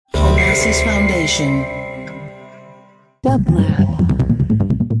Genesis Foundation.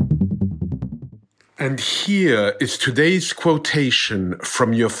 And here is today's quotation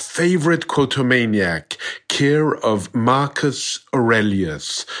from your favorite Quotomaniac, care of Marcus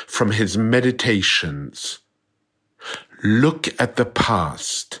Aurelius, from his Meditations. Look at the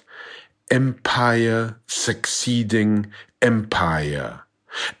past, empire succeeding empire,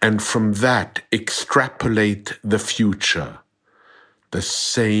 and from that extrapolate the future. The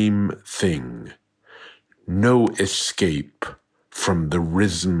same thing. No escape from the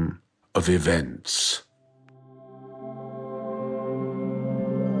rhythm of events.